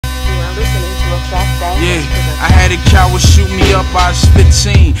Yeah, I had a coward shoot me up, I was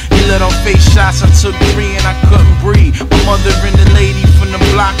 15. He let off 8 shots, I took 3 and I couldn't breathe. My mother and the lady from the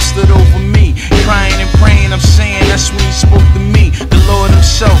block stood over me, crying and praying. I'm saying that's when he spoke to me. The Lord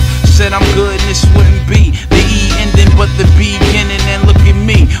himself said I'm good and this wouldn't be the E ending but the beginning. And look at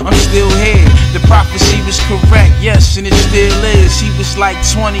me, I'm still here. The prophecy was correct, yes, and it still is. He was like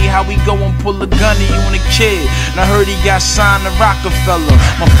 20, how we go and pull a gunny on a kid? And I heard he got signed to Rockefeller.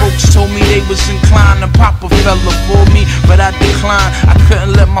 My folks told me they was inclined to pop a fella for me, but I declined. I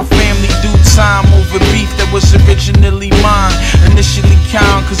couldn't let my family do time over beef that was originally mine. Initially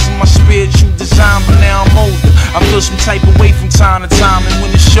kind, cause of my spiritual design, but now I'm older. I feel some type of way from time to time, and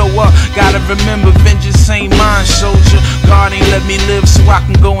when it show up, gotta remember vengeance ain't mine, soldier. God ain't let me live so I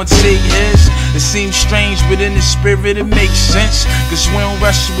can go and take his. It seems strange, but in the spirit it makes sense. Cause we don't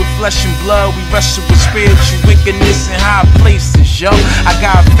wrestle with flesh and blood, we wrestle with spiritual wickedness in high places, yo. I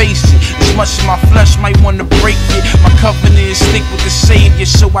gotta face it, as much as my flesh might wanna break it. My covenant is stick with the Savior,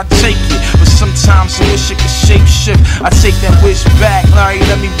 so I take it. But sometimes I wish I could shape shift. I take that wish back, Larry,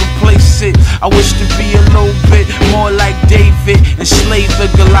 let me replace it. I wish to be a little bit more like David, enslave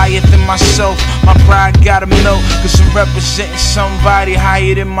the Goliath in myself. My pride gotta melt, cause I'm representing somebody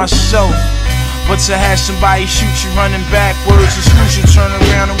higher than myself. But to have somebody shoot you running backwards, excuse you, turn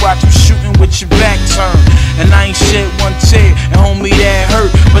around and watch them shooting with your back turned. And I ain't shed one tear, and homie that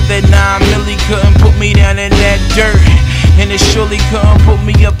hurt, but that 9 milli couldn't put me down in that dirt. And it surely couldn't put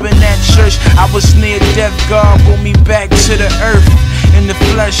me up in that church. I was near death, God brought me back to the earth. In the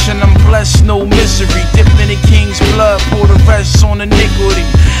flesh and I'm blessed, no misery. Dipped in the king's blood, pour the rest on iniquity.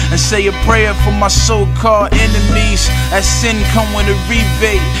 And say a prayer for my so-called enemies, as sin come with a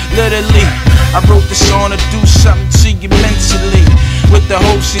rebate, literally. I wrote this song to do something to you mentally, with the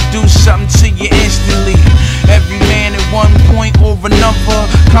hopes to do something to you instantly. Every man at one point or another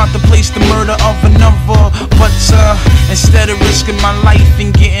contemplates the murder of another. But instead of risking my life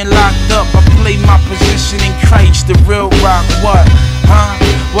and getting locked up, I play my position in Christ, the real rock. What? Huh?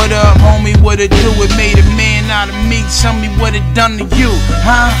 What up, homie? What it do? It made a man out of me. Tell me what it done to you,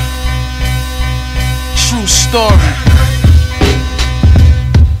 huh? True story.